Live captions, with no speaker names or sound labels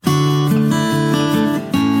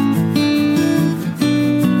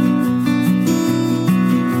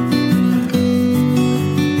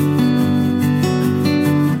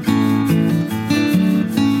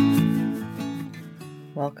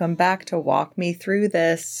Welcome back to Walk Me Through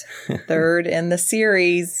This, third in the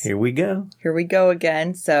series. Here we go. Here we go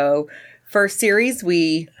again. So, first series,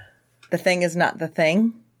 The Thing is Not the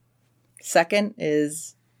Thing. Second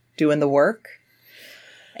is Doing the Work.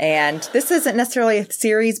 And this isn't necessarily a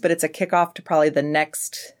series, but it's a kickoff to probably the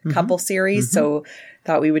next couple series. So,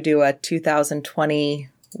 thought we would do a 2020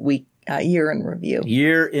 week. Year in review.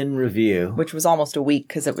 Year in review. Which was almost a week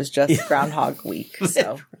because it was just Groundhog Week.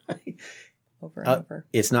 So right. Over and over.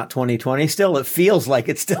 It's not 2020 still. It feels like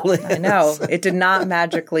it still is. I know. It did not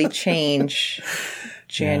magically change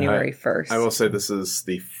January 1st. I will say this is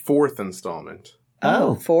the fourth installment.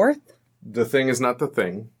 Oh, fourth? The Thing is Not the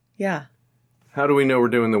Thing. Yeah. How do we know we're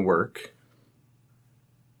doing the work?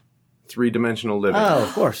 Three-dimensional living. Oh,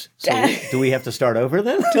 of course. So do we have to start over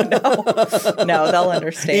then? No, they'll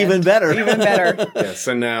understand. Even better. Even better. Yes,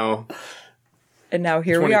 and now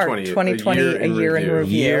here we are, 2020, a year in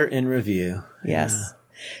review. Year in review. Yes. Yeah.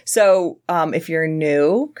 So if you're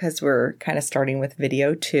new, because we're kind of starting with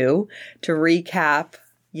video too, to recap,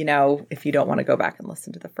 if you don't want to go back and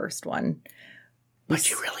listen to the first one.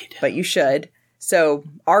 But you really do. But you should. So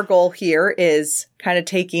our goal here is kind of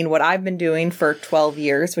taking what I've been doing for 12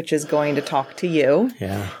 years, which is going to talk to you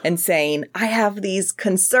and saying, I have these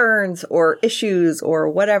concerns or issues or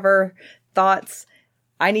whatever thoughts.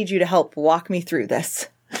 I need you to help walk me through this.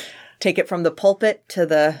 Take it from the pulpit to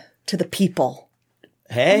the people.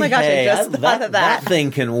 Hey, oh my gosh, I just thought of that. That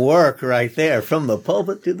thing can work right there, from the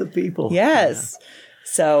pulpit to the people. Yes. Yeah.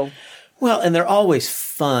 So. Well, and they're always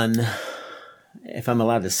fun. If I'm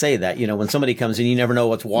allowed to say that, when somebody comes in, you never know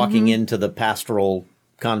what's walking into the pastoral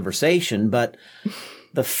conversation, but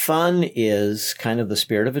the fun is kind of the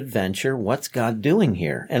spirit of adventure. What's God doing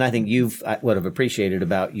here? And I think what I've appreciated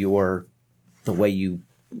about the way you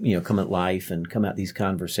come at life and come at these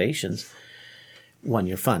conversations. One,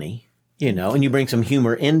 you're funny, and you bring some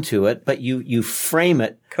humor into it, but you frame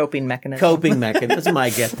it. Coping mechanism. I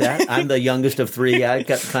get that. I'm the youngest of three. I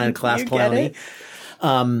got kind of class clowny.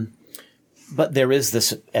 But there is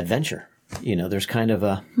this adventure, there's kind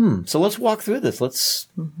of so let's walk through this. Let's,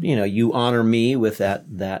 you honor me with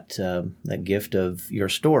that gift of your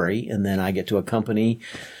story. And then I get to accompany,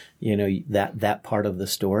 that part of the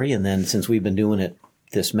story. And then since we've been doing it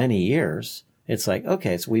this many years, it's like,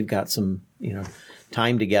 okay, so we've got some,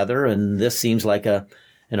 time together, and this seems like an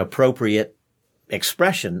appropriate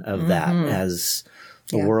expression of that as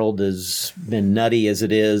the world has been nutty as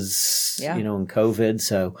it is, in COVID.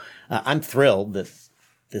 So I'm thrilled that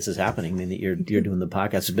this is happening and that you're doing the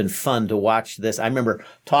podcast. It's been fun to watch this. I remember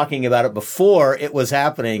talking about it before it was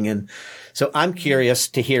happening. And so I'm curious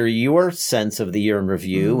to hear your sense of the year in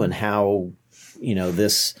review and how,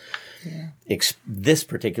 this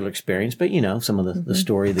particular experience, but, some of the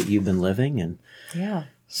story that you've been living. And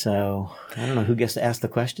so I don't know who gets to ask the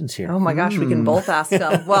questions here. Oh my gosh, we can both ask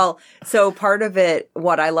them. Well, so part of it,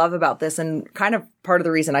 what I love about this, and kind of part of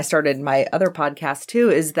the reason I started my other podcast too,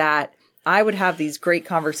 is that I would have these great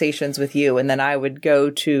conversations with you, and then I would go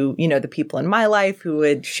to, the people in my life who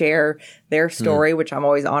would share their story, which I'm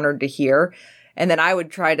always honored to hear. And then I would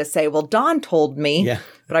try to say, well, Dawn told me,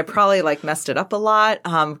 but I probably probably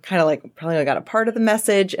only got a part of the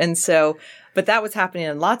message. And so, but that was happening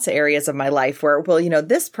in lots of areas of my life where,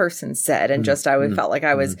 this person said, and I felt like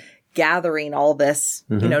I was gathering all this,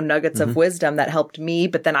 nuggets of wisdom that helped me.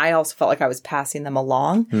 But then I also felt like I was passing them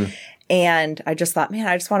along. And I just thought, man,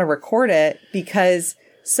 I just want to record it because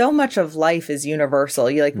so much of life is universal.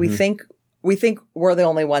 We think we're the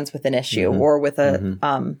only ones with an issue or with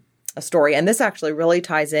a story. And this actually really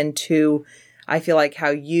ties into, I feel like, how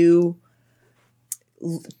you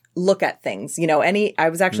look at things. I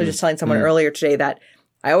was actually just telling someone earlier today that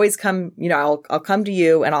I always come, I'll come to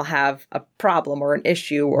you and I'll have a problem or an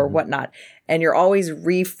issue or whatnot. And you're always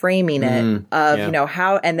reframing it of,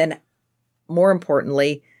 how, and then more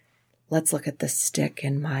importantly, let's look at the stick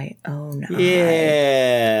in my own eye.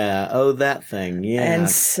 Yeah. Oh, that thing. Yeah. And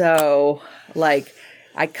so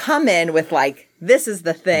I come in with this is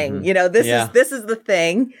the thing, this is the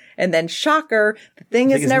thing. And then shocker, the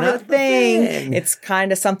thing is never the thing. It's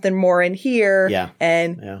kind of something more in here. Yeah.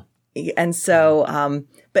 And so,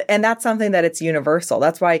 and that's something that it's universal.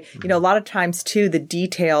 That's why, a lot of times too, the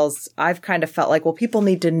details, I've kind of felt like, well, people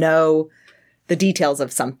need to know the details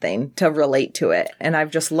of something to relate to it. And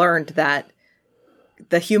I've just learned that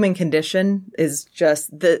the human condition is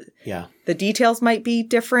just the details might be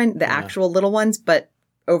different, the actual little ones, but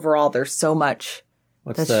overall there's so much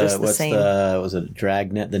that's just the same. Was it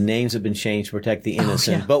Dragnet? The names have been changed to protect the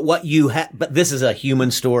innocent. But but this is a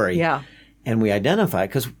human story. Yeah. And we identify,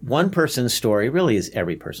 because one person's story really is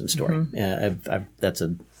every person's story. That's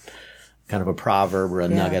a kind of a proverb or a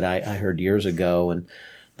nugget I heard years ago. And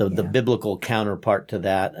the biblical counterpart to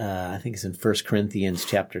that, I think it's in 1 Corinthians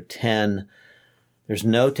chapter 10. There's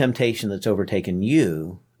no temptation that's overtaken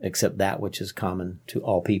you except that which is common to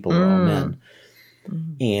all people or all men.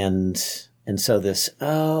 And so this,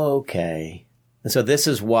 okay. And so this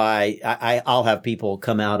is why I'll have people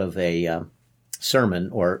come out of a sermon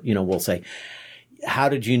or, we'll say, how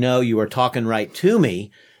did you know you were talking right to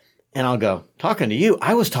me? And I'll go, talking to you?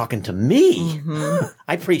 I was talking to me.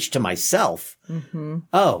 I preached to myself.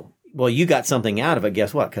 Oh, well, you got something out of it.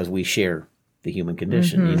 Guess what? Because we share the human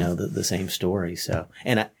condition, the same story. So,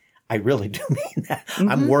 and I really do mean that.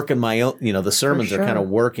 I'm working my own, the sermons are kind of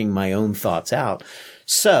working my own thoughts out.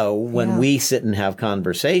 So when we sit and have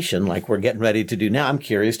conversation like we're getting ready to do now, I'm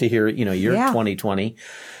curious to hear, your 2020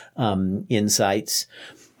 insights.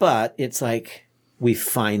 But it's like we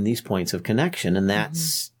find these points of connection, and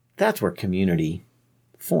that's where community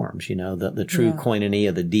forms, the true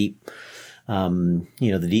koinonia, the deep,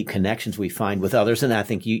 the deep connections we find with others. And I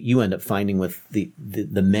think you end up finding with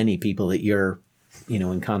the many people that you're,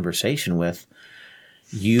 in conversation with,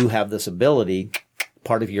 you have this ability.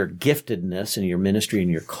 Part of your giftedness and your ministry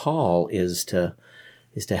and your call is to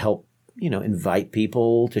help, invite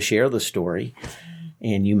people to share the story,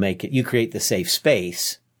 and you create the safe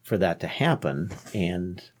space for that to happen.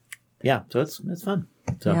 And so it's fun.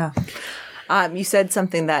 So. You said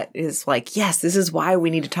something that is like, yes, this is why we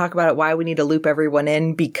need to talk about it, why we need to loop everyone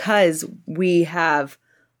in, because we have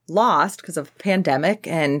lost, because of pandemic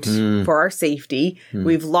and for our safety,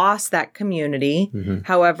 we've lost that community.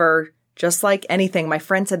 However, just like anything, my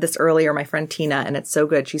friend said this earlier, my friend Tina, and it's so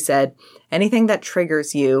good. She said, anything that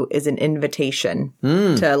triggers you is an invitation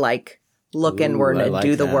to look inward and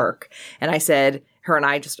do the work. And I said, her and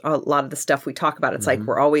I, just a lot of the stuff we talk about, it's like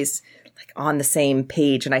we're always on the same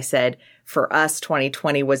page. And I said, for us,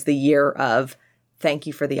 2020 was the year of thank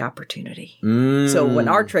you for the opportunity. So when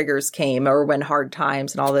our triggers came, or when hard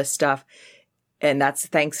times and all this stuff, and that's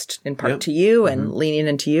thanks in part to you and leaning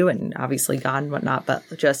into you and obviously God and whatnot, but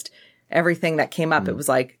just everything that came up, it was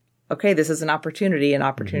like, okay, this is an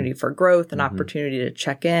opportunity for growth, an opportunity to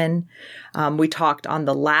check in. We talked on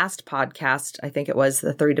the last podcast, I think it was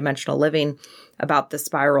the 3-dimensional living, about the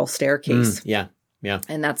spiral staircase. Yeah.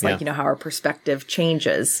 And that's how our perspective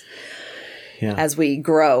changes as we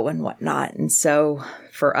grow and whatnot. And so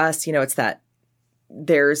for us, it's that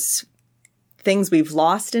there's things we've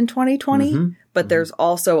lost in 2020, but there's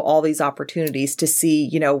also all these opportunities to see,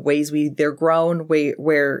 ways they're grown,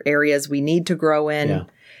 where areas we need to grow in.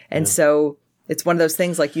 And so it's one of those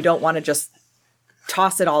things like you don't want to just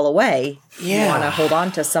toss it all away. You want to hold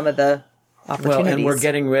on to some of the opportunities. Well, and we're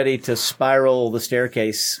getting ready to spiral the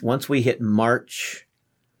staircase. Once we hit March,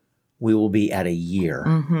 we will be at a year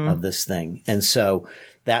of this thing. And so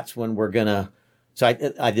that's when we're going to, so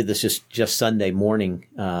I did this just Sunday morning,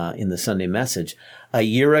 in the Sunday message. A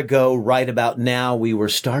year ago, right about now, we were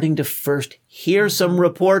starting to first hear some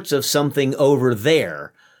reports of something over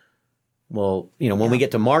there. Well, when we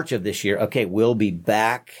get to March of this year, okay, we'll be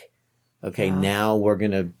back. Okay. Now we're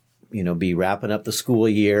going to, be wrapping up the school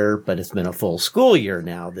year, but it's been a full school year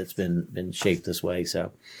now that's been shaped this way.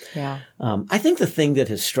 So, I think the thing that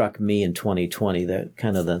has struck me in 2020, that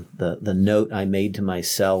kind of the note I made to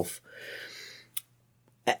myself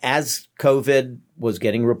as COVID was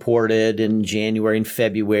getting reported in January and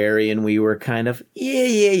February, and we were kind of,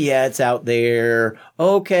 it's out there.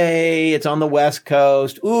 Okay, it's on the West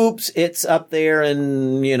Coast. Oops, it's up there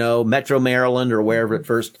in, Metro Maryland or wherever it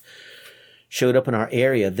first showed up in our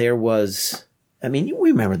area. There was, we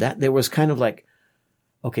remember that. There was kind of like,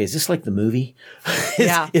 okay, is this like the movie?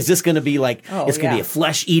 Is this going to be like, it's going to be a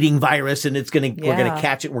flesh-eating virus and we're going to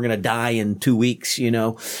catch it, we're going to die in 2 weeks,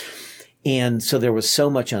 And so there was so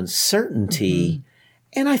much uncertainty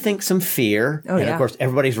and I think some fear. And of course,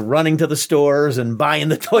 everybody's running to the stores and buying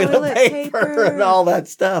the toilet paper and all that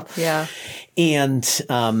stuff. Yeah. And,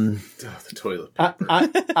 the toilet paper.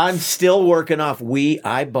 I'm still working off.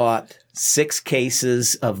 I bought 6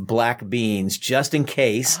 cases of black beans just in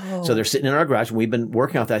case. So they're sitting in our garage and we've been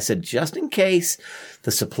working off that. I said, just in case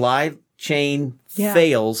the supply chain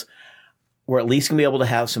fails, we're at least going to be able to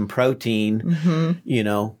have some protein,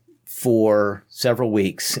 for several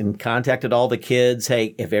weeks, and contacted all the kids.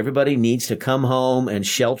 Hey, if everybody needs to come home and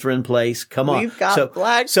shelter in place, come on. We've got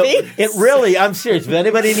black beans. It really, I'm serious. If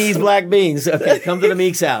anybody needs black beans, okay, come to the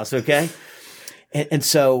Meeks house, okay? And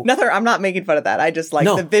so, I'm not making fun of that. I just like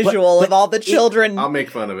the visual of all the children. I'll make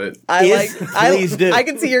fun of it. Please do. I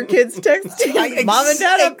can see your kids texting, Mom and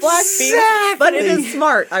Dad have black beans. But it is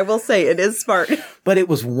smart. I will say it is smart. But it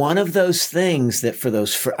was one of those things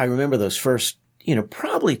that I remember those first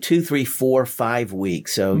probably 2, 3, 4, 5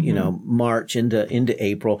 weeks. So, March into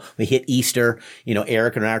April, we hit Easter,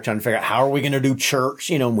 Eric and I are trying to figure out how are we going to do church,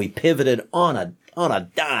 and we pivoted on a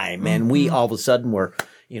dime, and we all of a sudden were,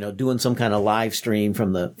 doing some kind of live stream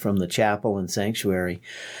from the chapel and sanctuary.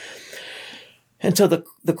 And so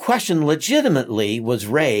the question legitimately was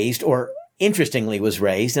raised, or interestingly was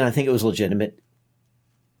raised, and I think it was legitimate.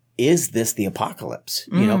 Is this the apocalypse?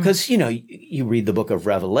 Because, you read the book of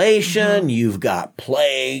Revelation, you've got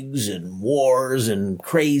plagues and wars and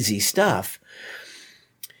crazy stuff.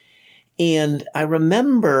 And I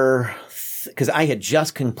remember, because I had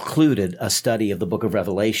just concluded a study of the book of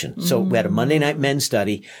Revelation. So we had a Monday night men's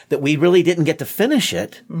study that we really didn't get to finish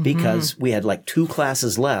it because we had like 2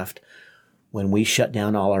 classes left when we shut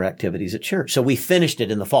down all our activities at church. So we finished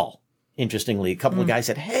it in the fall. Interestingly, a couple of guys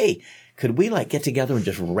said, hey, could we get together and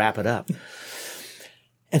just wrap it up?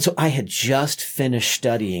 And so I had just finished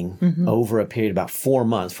studying over a period of about 4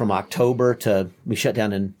 months, from October to we shut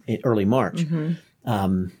down in early March,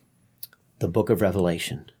 the book of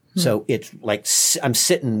Revelation. So it's like I'm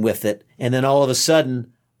sitting with it, and then all of a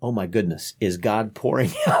sudden, oh my goodness, is God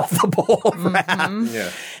pouring out the bowl of wrath?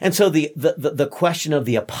 Yeah. And so the question of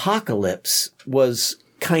the apocalypse was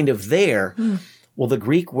kind of there. Well, the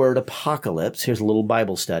Greek word apocalypse, here's a little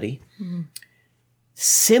Bible study,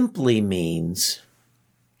 simply means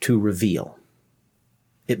to reveal.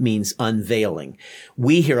 It means unveiling.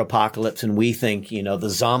 We hear apocalypse and we think, the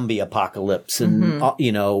zombie apocalypse and,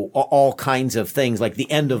 all kinds of things like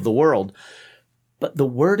the end of the world. But the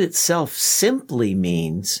word itself simply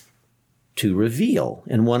means to reveal.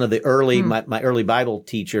 And one of the early, my early Bible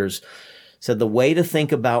teachers said the way to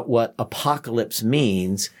think about what apocalypse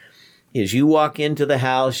means is you walk into the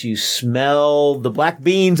house, you smell the black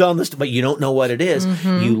beans on the but you don't know what it is.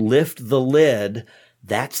 You lift the lid.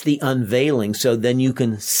 That's the unveiling. So then you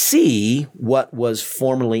can see what was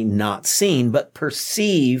formerly not seen, but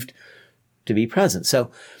perceived to be present.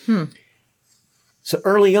 So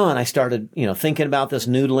early on, I started, thinking about this,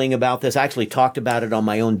 noodling about this. I actually talked about it on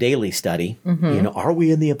my own daily study. Are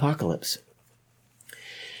we in the apocalypse?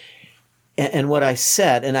 And what I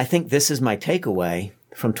said, and I think this is my takeaway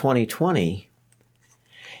from 2020,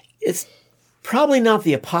 it's probably not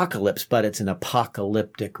the apocalypse, but it's an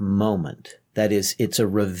apocalyptic moment. That is, it's a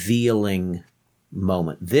revealing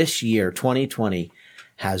moment. This year, 2020,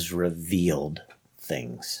 has revealed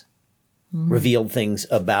things. Revealed things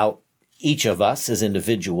about each of us as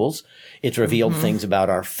individuals. It's revealed things about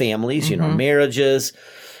our families, marriages,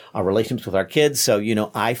 our relationships with our kids. So,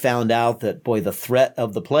 I found out that, the threat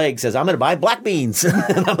of the plague says, I'm going to buy black beans and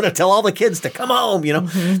I'm going to tell all the kids to come home,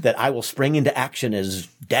 that I will spring into action as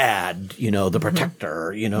dad, the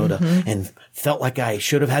protector, and felt like I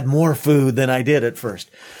should have had more food than I did at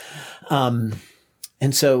first. And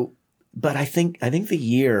so, but I think the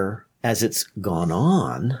year as it's gone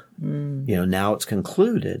on, now it's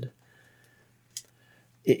concluded,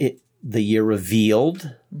 the year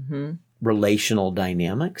revealed relational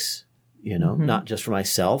dynamics, not just for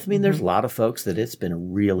myself. I mean, there's a lot of folks that it's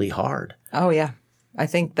been really hard. Oh, yeah. I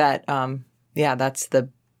think that, that's the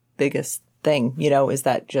biggest thing, is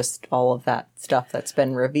that just all of that stuff that's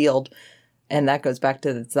been revealed. And that goes back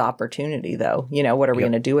to the opportunity, though. What are we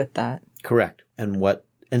going to do with that? Correct.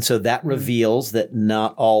 And so that reveals that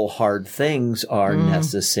not all hard things are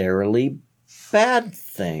necessarily bad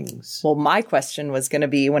things. Well, my question was going to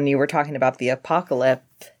be when you were talking about the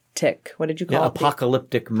apocalyptic, what did you call it?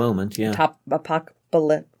 Apocalyptic moment, yeah.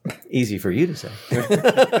 Easy for you to say.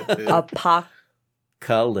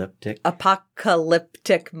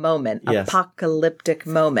 Apocalyptic moment. Yes. Apocalyptic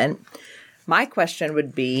moment. My question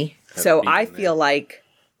would be, so I feel like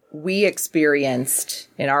we experienced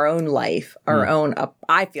in our own life,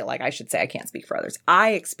 I feel like I should say, I can't speak for others.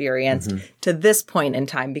 I experienced to this point in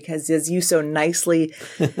time, because as you so nicely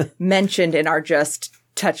mentioned in our just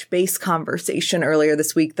touch base conversation earlier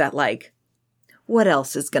this week, that what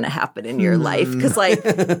else is going to happen in your life? Because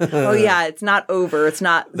it's not over. It's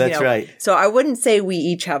not, That's right. So I wouldn't say we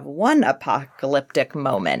each have one apocalyptic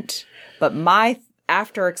moment, but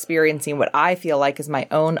after experiencing what I feel like is my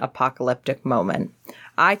own apocalyptic moment,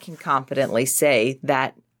 I can confidently say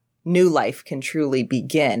that new life can truly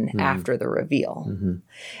begin after the reveal.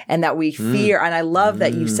 And that we fear, and I love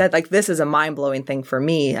that you said, this is a mind-blowing thing for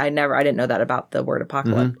me. I didn't know that about the word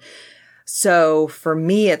apocalypse. So for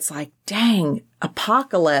me, it's dang,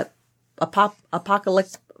 apocalypse.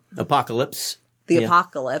 The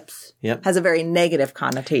apocalypse has a very negative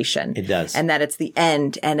connotation. It does. And that it's the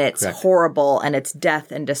end, and it's horrible, and it's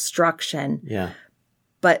death and destruction. Yeah.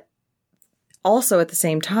 But also at the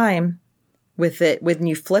same time, with it, when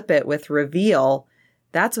you flip it with reveal,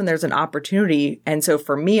 that's when there's an opportunity. And so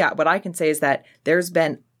for me, what I can say is that there's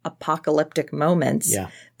been apocalyptic moments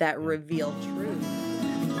that reveal truth.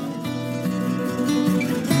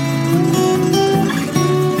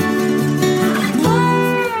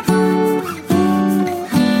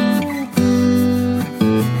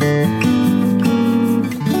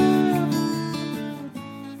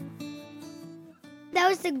 That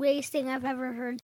was the greatest thing I've ever heard.